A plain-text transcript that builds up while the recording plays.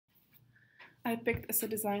I picked as a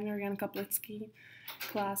designer Jan Kaplicky,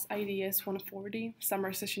 class IDS 140,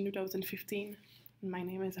 summer session 2015. And my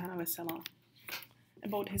name is Hana Vesela1.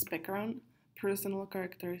 About his background, personal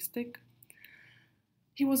characteristic.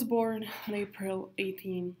 He was born on April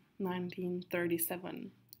 18,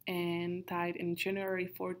 1937 and died in January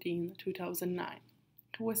 14, 2009.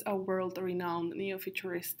 He was a world-renowned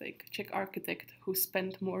neo-futuristic Czech architect who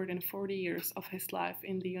spent more than 40 years of his life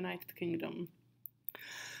in the United Kingdom.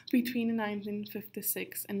 Between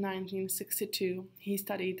 1956 and 1962, he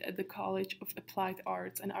studied at the College of Applied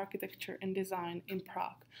Arts and Architecture and Design in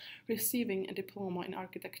Prague, receiving a diploma in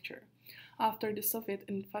architecture. After the Soviet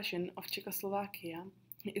invasion of Czechoslovakia,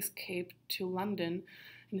 he escaped to London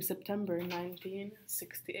in September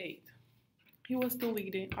 1968. He was the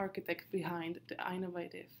leading architect behind the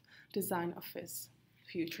innovative design of his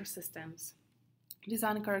future systems.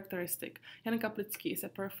 Design characteristic. Jan Kaplicky is a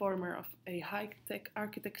performer of a high-tech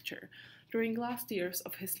architecture. During last years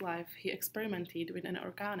of his life, he experimented with an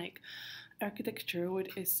organic architecture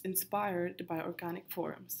which is inspired by organic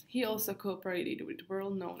forms. He also cooperated with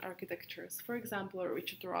world-known architectures, for example,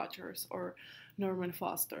 Richard Rogers or Norman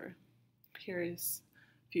Foster. Here is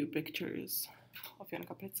a few pictures of Jan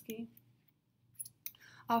Kaplicky.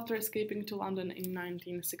 After escaping to London in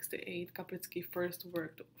 1968, Kaplicky first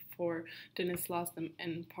worked for Dennis Lasdom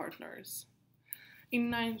and Partners.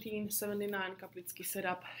 In 1979, Kaplicky set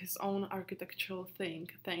up his own architectural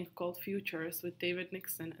think tank called Futures with David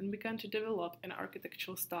Nixon and began to develop an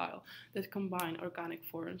architectural style that combined organic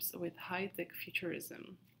forms with high-tech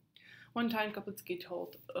futurism. One time, Kaplicky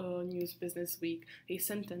told News Business Week a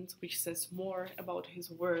sentence which says more about his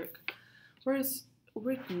work. Whereas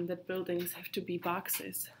written that buildings have to be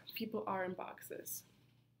boxes, people are in boxes.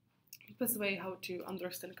 The best way how to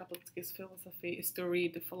understand Kaplicky's philosophy is to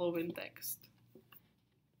read the following text.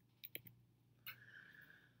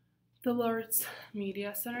 The Lord's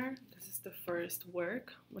Media Center, this is the first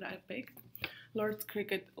work what I picked. Lord's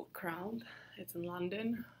Cricket Ground, it's in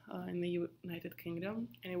London, in the United Kingdom,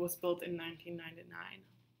 and it was built in 1999.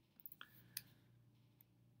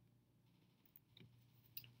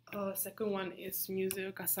 Second one is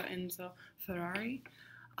Museo Casa Enzo Ferrari.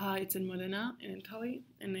 It's in Modena, in Italy,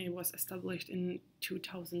 and it was established in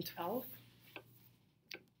 2012.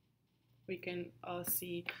 We can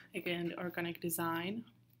see again the organic design.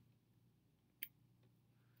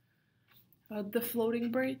 The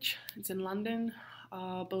Floating Bridge, it's in London,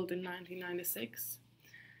 built in 1996,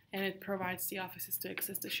 and it provides the offices to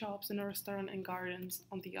access the shops and the restaurant and gardens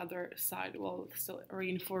on the other side while still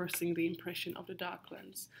reinforcing the impression of the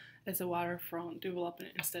docklands as a waterfront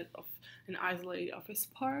development instead of an isolated office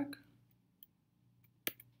park.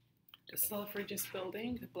 The Selfridges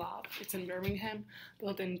building, the Blob, it's in Birmingham,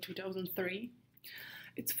 built in 2003.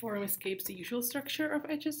 Its form escapes the usual structure of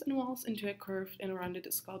edges and walls into a curved and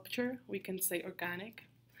rounded sculpture, we can say organic.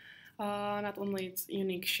 Not only its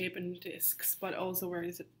unique shape and discs, but also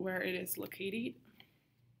where it is located.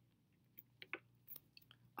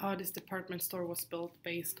 This department store was built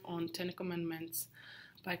based on 10 Commandments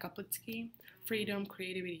by Kaplicky: freedom,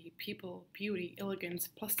 creativity, people, beauty, elegance,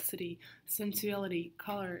 plasticity, sensuality,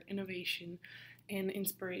 color, innovation, and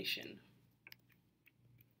inspiration.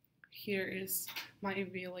 Here is my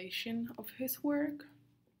evaluation of his work.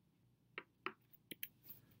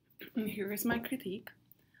 And here is my critique.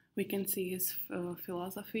 We can see his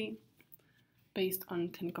philosophy based on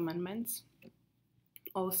 10 Commandments.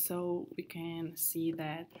 Also, we can see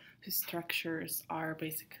that his structures are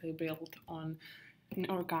basically built on an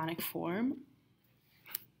organic form.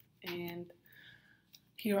 And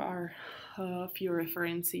here are a few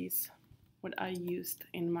references what I used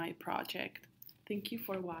in my project. Thank you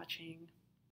for watching.